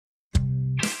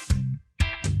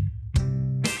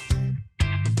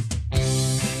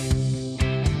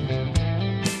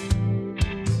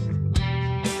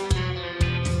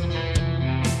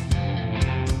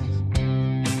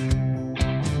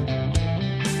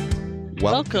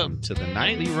Welcome to the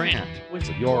Nightly Rant with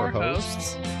your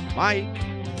hosts, Mike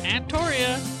and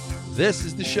Toria. This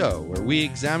is the show where we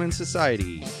examine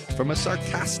society from a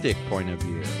sarcastic point of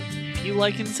view. If you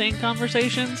like insane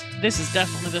conversations, this is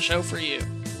definitely the show for you.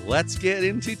 Let's get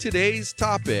into today's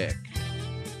topic.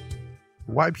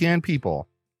 YPN people,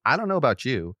 I don't know about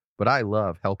you, but I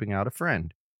love helping out a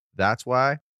friend. That's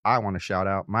why I want to shout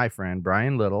out my friend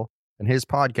Brian Little and his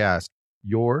podcast,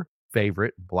 Your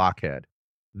Favorite Blockhead.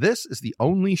 This is the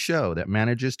only show that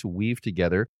manages to weave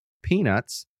together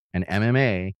peanuts and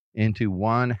MMA into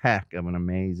one heck of an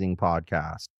amazing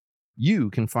podcast. You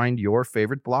can find Your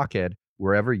Favorite Blockhead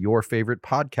wherever your favorite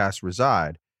podcasts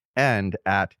reside and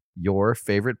at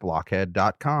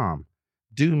yourfavoriteblockhead.com.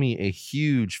 Do me a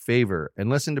huge favor and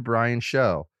listen to Brian's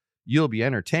show. You'll be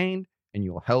entertained and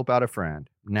you'll help out a friend.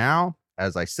 Now,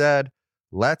 as I said,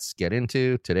 let's get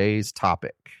into today's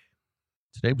topic.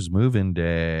 Today was move-in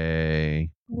day.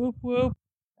 Whoop, whoop.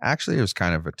 Actually, it was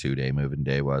kind of a 2-day move-in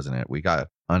day, wasn't it? We got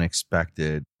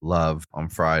unexpected love on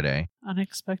Friday.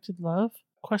 Unexpected love?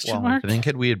 Question mark? I think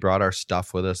had we had brought our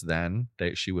stuff with us then,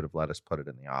 she would have let us put it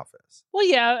in the office. Well,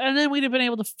 yeah, and then we'd have been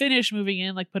able to finish moving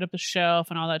in, like put up the shelf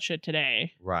and all that shit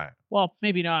today. Right. Well,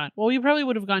 maybe not. Well, we probably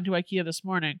would have gone to IKEA this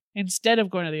morning instead of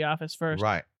going to the office first.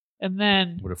 Right. And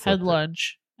then had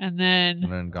lunch and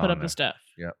then put up the stuff.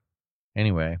 Yep.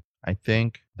 Anyway, I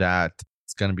think that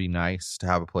it's going to be nice to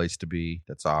have a place to be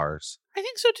that's ours. I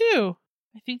think so too.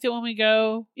 I think that when we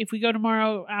go, if we go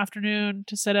tomorrow afternoon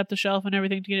to set up the shelf and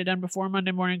everything to get it done before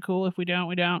Monday morning, cool. If we don't,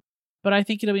 we don't. But I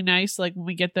think it'll be nice, like when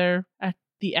we get there at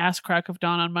the ass crack of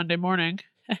dawn on Monday morning,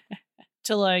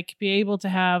 to like be able to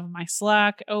have my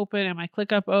Slack open and my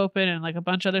ClickUp open and like a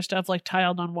bunch of other stuff like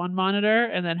tiled on one monitor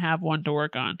and then have one to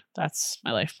work on. That's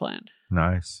my life plan.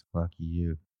 Nice. Lucky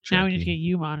you. Now we need to get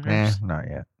you monitors. Not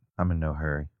yet. I'm in no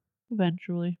hurry.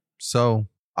 Eventually. So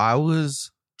I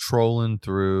was trolling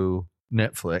through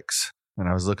Netflix and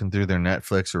I was looking through their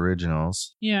Netflix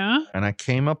originals. Yeah. And I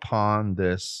came upon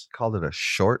this, called it a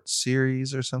short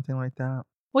series or something like that.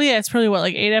 Well, yeah, it's probably what,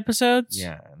 like 8 episodes?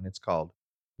 Yeah. And it's called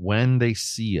When They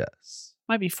See Us.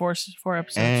 Might be four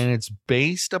episodes. And it's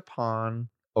based upon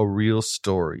a real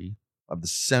story of the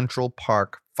Central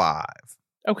Park Five.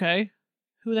 Okay.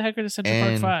 Who the heck are the Central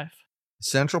Park Five?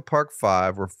 Central Park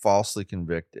Five were falsely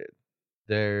convicted.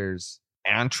 There's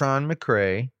Antron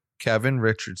McRae, Kevin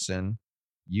Richardson,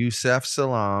 Yusef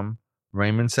Salaam,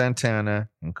 Raymond Santana,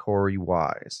 and Corey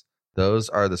Wise. Those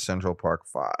are the Central Park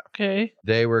Five. Okay.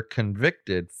 They were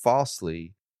convicted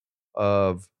falsely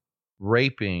of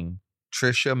raping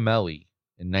Trisha Melly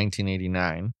in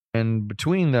 1989. And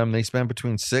between them, they spent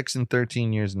between 6 and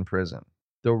 13 years in prison.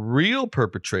 The real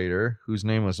perpetrator, whose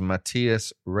name was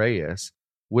Matias Reyes,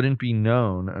 wouldn't be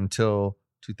known until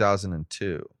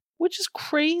 2002. Which is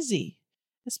crazy.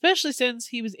 Especially since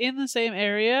he was in the same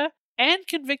area and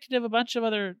convicted of a bunch of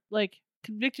other,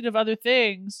 convicted of other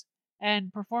things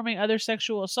and performing other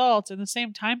sexual assaults in the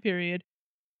same time period.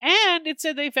 And it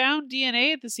said they found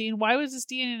DNA at the scene. Why was this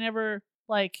DNA never,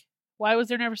 why was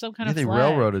there never some kind of they flag?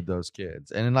 Railroaded those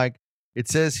kids. And, it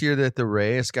says here that the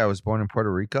Reyes guy was born in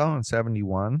Puerto Rico in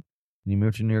 71. And he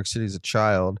moved to New York City as a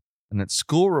child. And at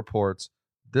school reports,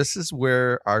 this is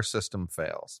where our system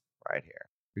fails right here.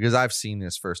 Because I've seen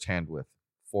this firsthand with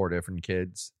 4 different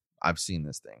kids. I've seen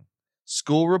this thing.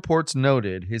 School reports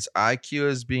noted his IQ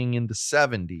as being in the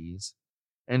 70s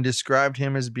and described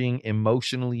him as being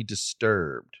emotionally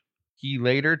disturbed. He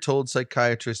later told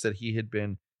psychiatrists that he had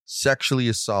been sexually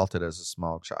assaulted as a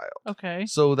small child. Okay.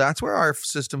 So that's where our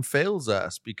system fails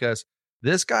us, because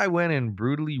this guy went and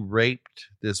brutally raped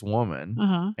this woman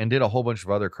and did a whole bunch of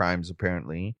other crimes,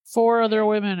 apparently. 4 other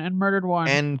women and murdered one.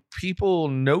 And people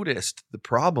noticed the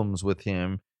problems with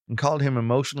him and called him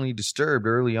emotionally disturbed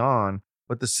early on.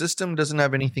 But the system doesn't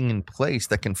have anything in place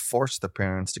that can force the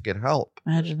parents to get help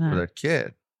Imagine that. for their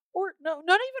kid. Or no,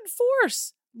 not even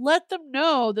force. Let them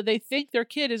know that they think their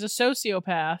kid is a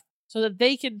sociopath so that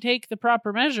they can take the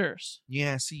proper measures.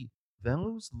 Yeah, see,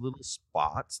 those little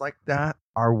spots like that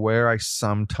are where I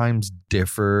sometimes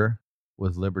differ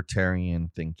with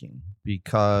libertarian thinking,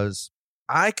 because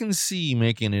I can see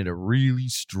making it a really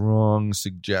strong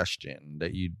suggestion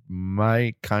that you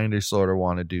might kind of sort of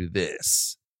want to do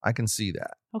this. I can see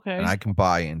that. Okay. And I can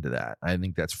buy into that. I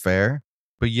think that's fair.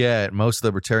 But yet, most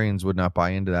libertarians would not buy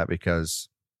into that because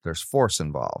there's force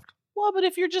involved. Well, but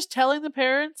if you're just telling the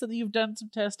parents that you've done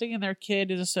some testing and their kid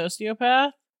is a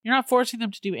sociopath, you're not forcing them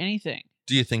to do anything.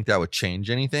 Do you think that would change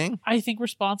anything? I think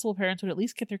responsible parents would at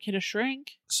least get their kid a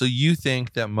shrink. So you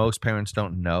think that most parents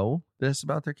don't know this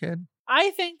about their kid?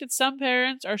 I think that some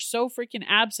parents are so freaking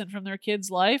absent from their kid's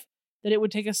life that it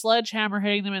would take a sledgehammer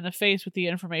hitting them in the face with the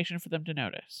information for them to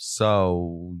notice.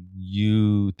 So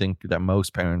you think that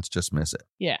most parents just miss it?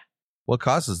 Yeah. What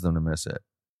causes them to miss it?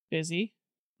 Busy.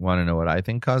 Want to know what I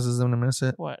think causes them to miss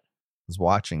it? What? I was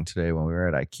watching today when we were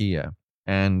at IKEA,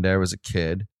 and there was a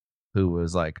kid who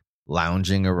was like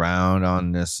lounging around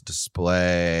on this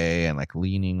display and like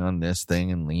leaning on this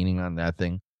thing and leaning on that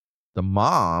thing. The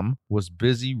mom was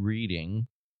busy reading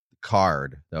the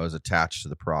card that was attached to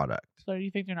the product. So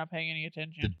you think they're not paying any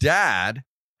attention? The dad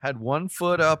had one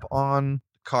foot up on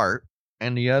the cart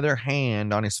and the other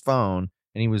hand on his phone,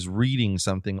 and he was reading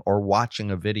something or watching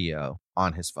a video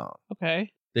on his phone.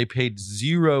 Okay. They paid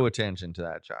zero attention to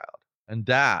that child. And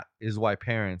that is why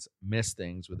parents miss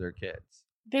things with their kids.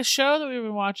 This show that we've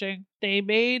been watching, they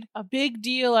made a big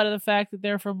deal out of the fact that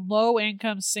they're from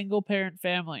low-income single-parent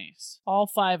families. All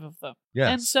 5 of them. Yes.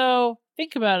 And so,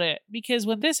 think about it. Because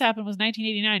when this happened was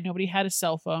 1989. Nobody had a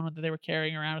cell phone that they were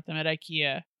carrying around with them at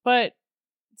IKEA. But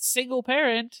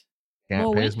single-parent,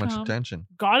 Can't pay as much income, attention.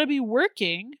 gotta be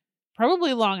working,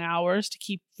 probably long hours to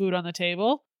keep food on the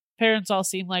table. Parents all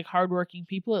seem like hardworking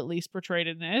people, at least portrayed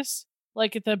in this.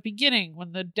 Like at the beginning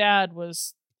when the dad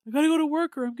was, I gotta go to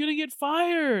work or I'm gonna get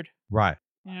fired. Right.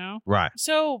 You know? Right.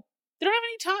 So they don't have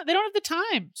any time. They don't have the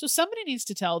time. So somebody needs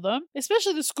to tell them,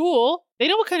 especially the school. They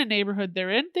know what kind of neighborhood they're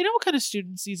in. They know what kind of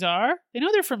students these are. They know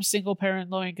they're from single parent,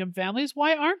 low income families.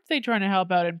 Why aren't they trying to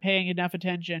help out and paying enough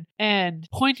attention and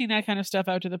pointing that kind of stuff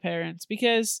out to the parents?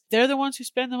 Because they're the ones who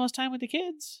spend the most time with the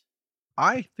kids.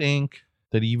 I think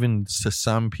that even to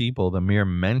some people, the mere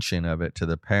mention of it to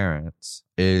the parents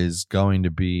is going to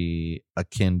be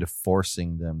akin to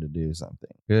forcing them to do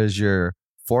something, because you're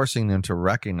forcing them to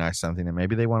recognize something that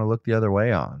maybe they want to look the other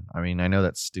way on. I mean, I know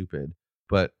that's stupid,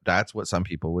 but that's what some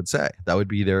people would say. That would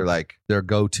be their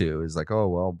go-to is like, oh,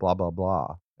 well, blah, blah,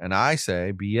 blah. And I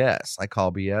say BS. I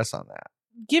call BS on that.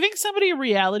 Giving somebody a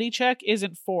reality check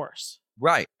isn't force.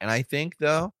 Right. And I think,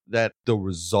 though, that the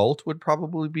result would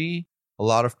probably be a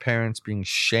lot of parents being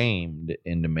shamed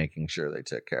into making sure they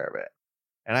took care of it.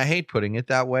 And I hate putting it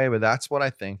that way, but that's what I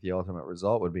think the ultimate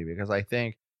result would be, because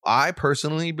I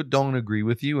personally don't agree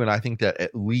with you. And I think that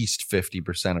at least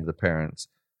 50% of the parents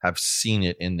have seen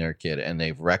it in their kid and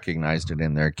they've recognized it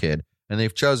in their kid and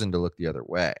they've chosen to look the other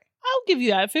way. I'll give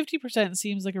you that. 50%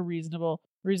 seems like a reasonable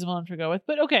number to go with.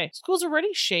 But okay, schools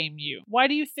already shame you. Why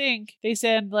do you think they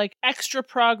send like extra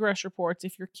progress reports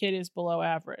if your kid is below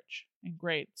average in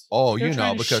grades? Oh, They're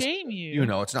trying to because shame you. you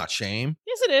know it's not shame.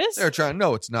 Yes, it is.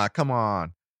 No, it's not. Come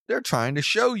on. They're trying to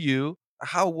show you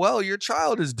how well your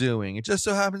child is doing. It just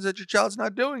so happens that your child's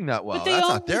not doing that well. But they That's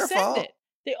only not their send fault. it.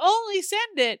 They only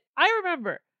send it. I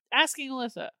remember asking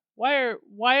Alyssa,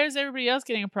 why is everybody else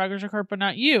getting a progress report but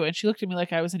not you? And she looked at me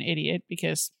like I was an idiot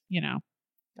because,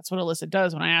 that's what Alyssa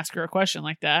does when I ask her a question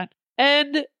like that.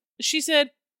 And she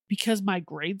said, because my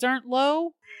grades aren't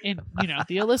low, in,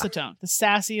 the Alyssa tone, the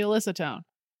sassy Alyssa tone,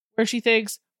 where she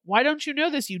thinks, why don't you know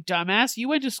this, you dumbass? You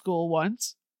went to school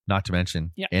once. Not to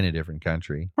mention in a different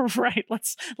country. Right.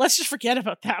 Let's just forget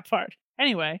about that part.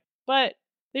 Anyway, but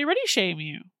they already shame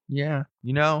you. Yeah.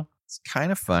 It's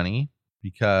kind of funny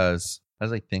because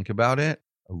as I think about it,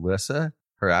 Alyssa,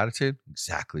 her attitude,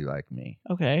 exactly like me.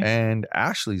 Okay. And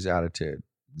Ashley's attitude,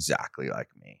 exactly like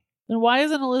me. Then why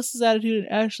isn't Alyssa's attitude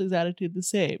and Ashley's attitude the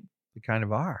same? They kind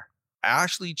of are.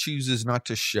 Ashley chooses not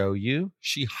to show you.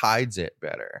 She hides it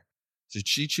better. So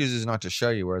she chooses not to show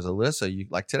you. Whereas Alyssa,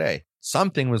 like today,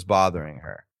 something was bothering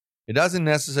her. It doesn't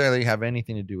necessarily have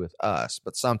anything to do with us,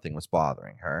 but something was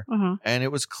bothering her. Uh-huh. And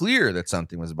it was clear that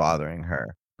something was bothering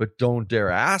her. But don't dare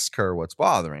ask her what's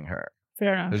bothering her.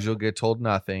 Fair enough. Because you'll get told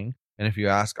nothing. And if you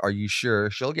ask, are you sure?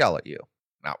 She'll yell at you.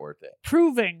 Not worth it.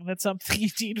 Proving that something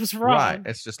indeed was wrong. Right.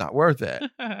 It's just not worth it.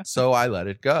 So I let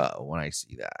it go when I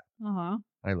see that. Uh-huh.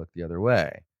 I look the other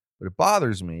way. But it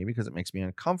bothers me because it makes me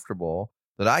uncomfortable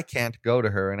that I can't go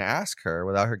to her and ask her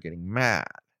without her getting mad.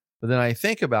 But then I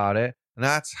think about it, and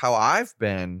that's how I've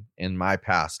been in my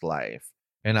past life.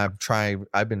 And I've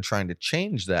been trying to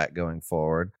change that going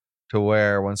forward to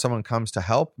where when someone comes to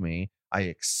help me, I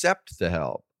accept the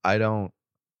help. I don't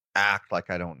act like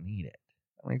I don't need it.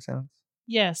 That makes sense?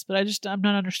 Yes, but I'm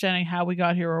not understanding how we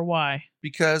got here or why.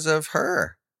 Because of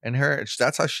her. And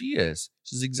that's how she is.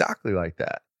 She's exactly like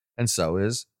that. And so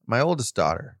is my oldest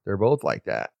daughter. They're both like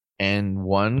that. And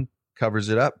one covers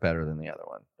it up better than the other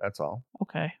one. That's all.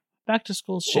 Okay. Back to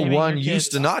school's shaming one your used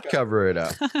kids. to not cover it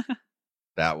up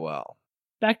that well.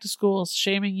 Back to school's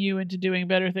shaming you into doing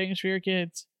better things for your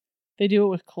kids. They do it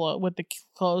with the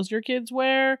clothes your kids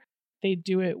wear. They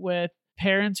do it with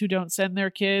parents who don't send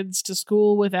their kids to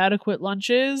school with adequate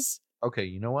lunches. Okay,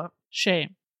 you know what?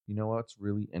 Shame. You know what's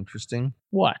really interesting?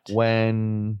 What?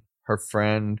 When her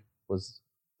friend was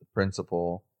the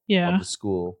principal Yeah. of the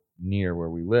school near where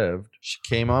we lived. She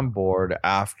came on board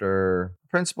after a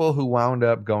principal who wound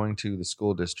up going to the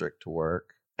school district to work,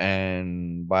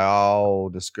 and by all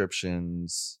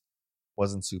descriptions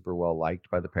wasn't super well liked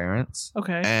by the parents.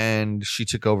 Okay. And she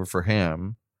took over for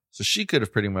him. So she could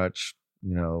have pretty much,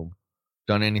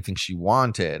 done anything she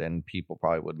wanted, and people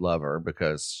probably would love her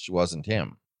because she wasn't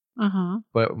him. Uh-huh.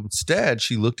 But instead,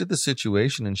 she looked at the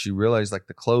situation and she realized, like,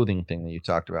 the clothing thing that you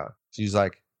talked about. She's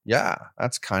like, yeah,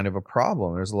 that's kind of a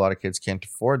problem. There's a lot of kids can't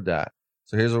afford that.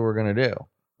 So here's what we're going to do.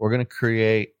 We're going to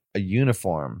create a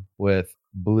uniform with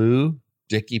blue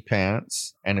Dickie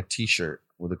pants and a t-shirt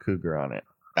with a cougar on it.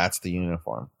 That's the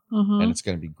uniform. Uh-huh. And it's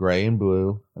going to be gray and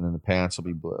blue, and then the pants will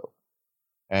be blue.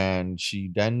 And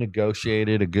she then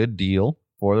negotiated a good deal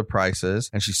for the prices,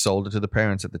 and she sold it to the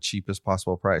parents at the cheapest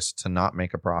possible price to not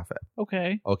make a profit.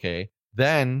 Okay.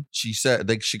 Then she said,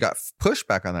 she got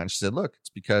pushback on that. And she said, look, it's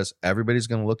because everybody's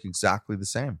going to look exactly the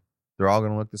same. They're all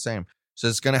going to look the same. So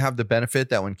it's going to have the benefit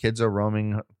that when kids are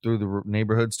roaming through the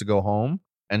neighborhoods to go home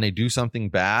and they do something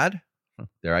bad,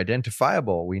 they're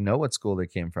identifiable. We know what school they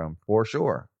came from for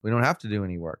sure. We don't have to do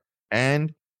any work.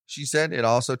 And she said it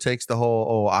also takes the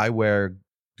whole, I wear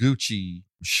Gucci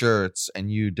shirts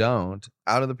and you don't,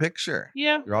 out of the picture.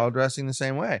 Yeah. You're all dressing the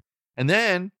same way. And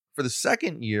then for the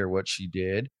second year, what she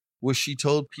did was she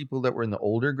told people that were in the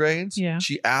older grades,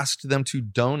 she asked them to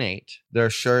donate their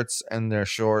shirts and their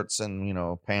shorts and,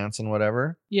 pants and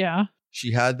whatever. Yeah.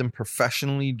 She had them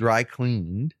professionally dry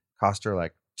cleaned, cost her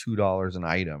like $2 an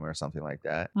item or something like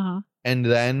that. Uh-huh. And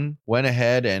then went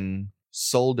ahead and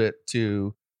sold it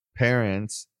to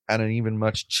parents at an even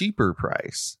much cheaper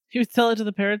price. You would sell it to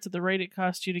the parents at the rate it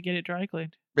cost you to get it dry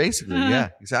cleaned. Basically, yeah,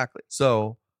 exactly.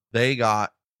 So they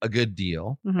got a good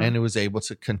deal, and it was able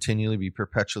to continually be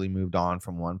perpetually moved on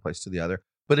from one place to the other.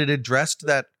 But it addressed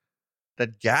that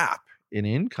gap in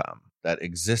income that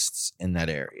exists in that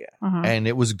area. And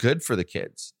it was good for the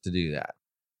kids to do that.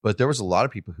 But there was a lot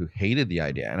of people who hated the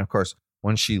idea. And of course,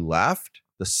 when she left,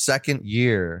 the second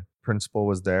year principal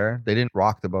was there, they didn't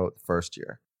rock the boat the first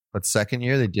year. But second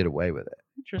year, they did away with it.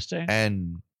 Interesting.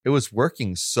 And it was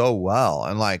working so well.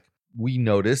 And we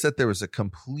noticed that there was a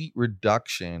complete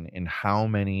reduction in how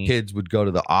many kids would go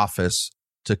to the office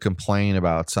to complain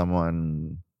about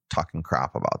someone talking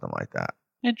crap about them like that.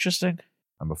 Interesting.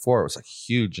 And before it was a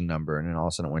huge number, and then all of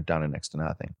a sudden it went down to next to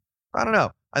nothing. I don't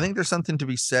know. I think there's something to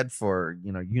be said for,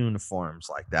 uniforms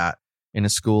like that in a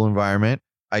school environment.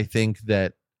 I think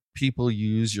that people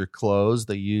use your clothes,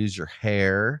 they use your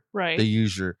hair, right? They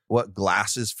use what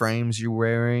glasses frames you're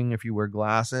wearing if you wear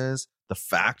glasses, the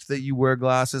fact that you wear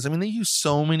glasses. I mean, they use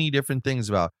so many different things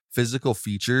about physical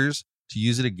features to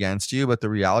use it against you, but the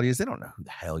reality is they don't know who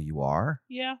the hell you are.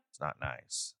 Yeah. It's not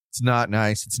nice. It's not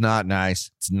nice. It's not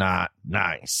nice. It's not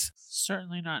nice.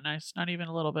 Certainly not nice. Not even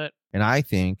a little bit. And I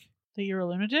think that you're a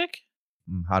lunatic?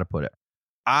 How to put it?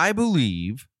 I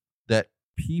believe that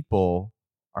people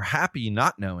are happy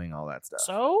not knowing all that stuff.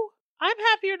 So? I'm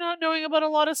happier not knowing about a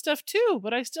lot of stuff too,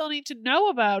 but I still need to know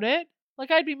about it.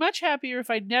 Like, I'd be much happier if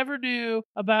I never knew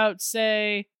about,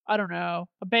 say, I don't know,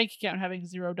 a bank account having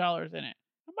 $0 in it.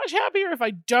 I'm much happier if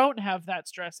I don't have that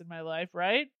stress in my life,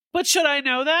 right? But should I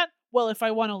know that? Well, if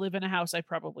I want to live in a house, I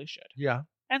probably should. Yeah.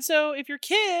 And so if your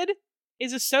kid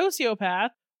is a sociopath,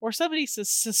 or somebody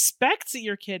suspects that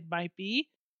your kid might be,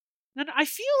 then I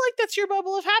feel like that's your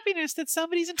bubble of happiness that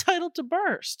somebody's entitled to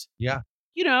burst. Yeah.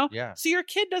 Yeah. So your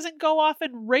kid doesn't go off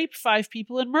and rape 5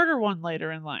 people and murder one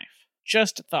later in life.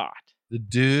 Just a thought. The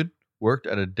dude worked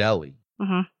at a deli.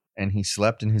 Uh-huh. And he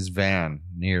slept in his van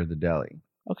near the deli.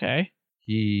 Okay.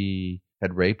 He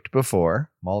had raped before,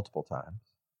 multiple times.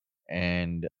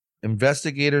 And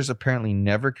investigators apparently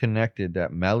never connected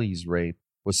that Melly's rape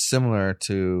was similar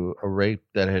to a rape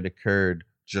that had occurred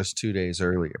just 2 days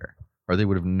earlier, or they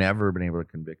would have never been able to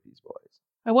convict these boys.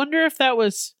 I wonder if that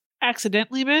was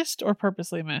accidentally missed or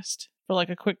purposely missed for like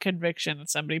a quick conviction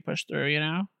that somebody pushed through,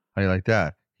 How do you like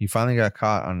that? He finally got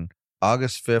caught on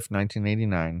August 5th,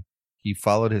 1989. He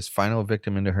followed his final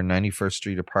victim into her 91st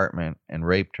Street apartment and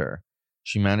raped her.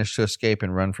 She managed to escape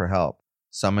and run for help,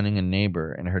 summoning a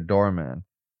neighbor and her doorman,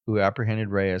 who apprehended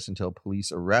Reyes until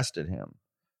police arrested him.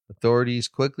 Authorities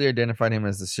quickly identified him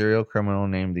as the serial criminal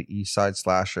named the East Side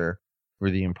Slasher for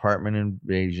the apartment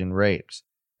invasion rapes,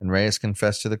 and Reyes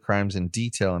confessed to the crimes in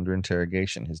detail under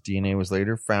interrogation. His DNA was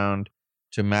later found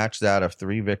to match that of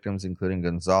 3 victims, including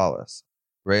Gonzalez.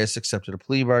 Reyes accepted a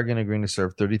plea bargain, agreeing to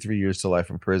serve 33 years to life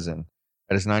in prison.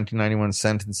 At his 1991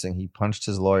 sentencing, he punched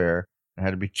his lawyer and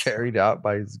had to be carried out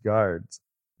by his guards.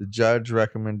 The judge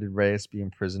recommended Reyes be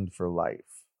imprisoned for life.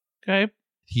 Okay.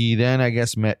 He then, I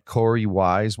guess, met Corey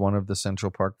Wise, one of the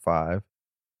Central Park Five,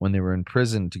 when they were in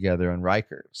prison together in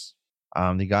Rikers.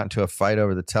 They got into a fight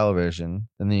over the television.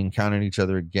 Then they encountered each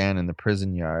other again in the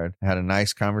prison yard. Had a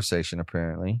nice conversation,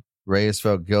 apparently. Reyes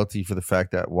felt guilty for the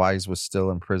fact that Wise was still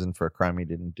in prison for a crime he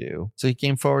didn't do. So he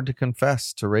came forward to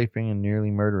confess to raping and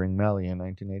nearly murdering Mellie in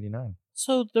 1989.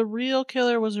 So the real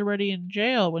killer was already in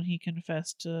jail when he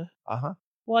confessed to... Uh-huh.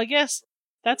 Well, I guess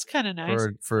that's kind of nice.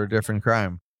 For a different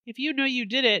crime. If you know you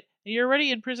did it, and you're already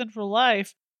in prison for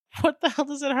life, what the hell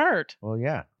does it hurt? Well,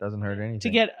 yeah, doesn't hurt anything. To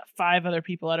get 5 other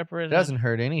people out of prison. It doesn't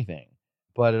hurt anything,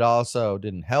 but it also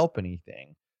didn't help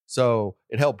anything. So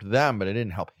it helped them, but it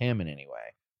didn't help him in any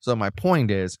way. So my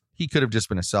point is, he could have just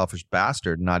been a selfish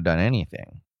bastard and not done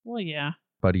anything. Well, yeah.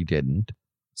 But he didn't.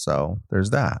 So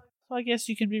there's that. So I guess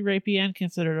you can be rapey and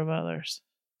considerate of others.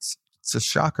 It's a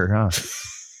shocker, huh?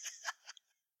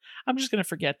 I'm just going to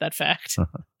forget that fact.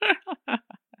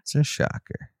 It's a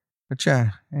shocker. But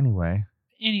yeah, anyway,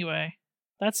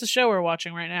 that's the show we're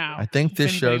watching right now. I think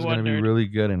this show is going to be wondered. really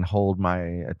good and hold my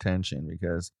attention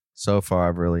because so far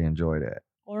I've really enjoyed it.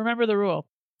 Well, remember the rule.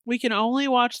 We can only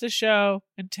watch the show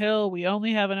until we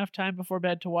only have enough time before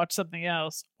bed to watch something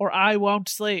else, or I won't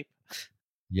sleep.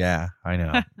 Yeah, I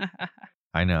know.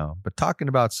 I know. But talking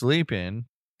about sleeping.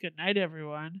 Good night,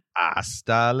 everyone.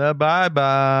 Hasta la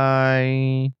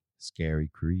bye-bye. Scary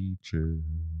creatures.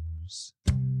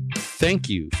 Thank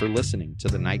you for listening to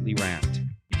the Nightly Rant.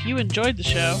 If you enjoyed the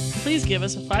show, please give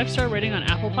us a 5-star rating on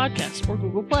Apple Podcasts or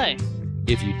Google Play.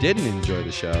 If you didn't enjoy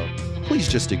the show, please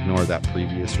just ignore that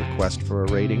previous request for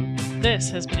a rating.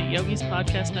 This has been a Yogi's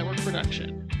Podcast Network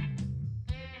production.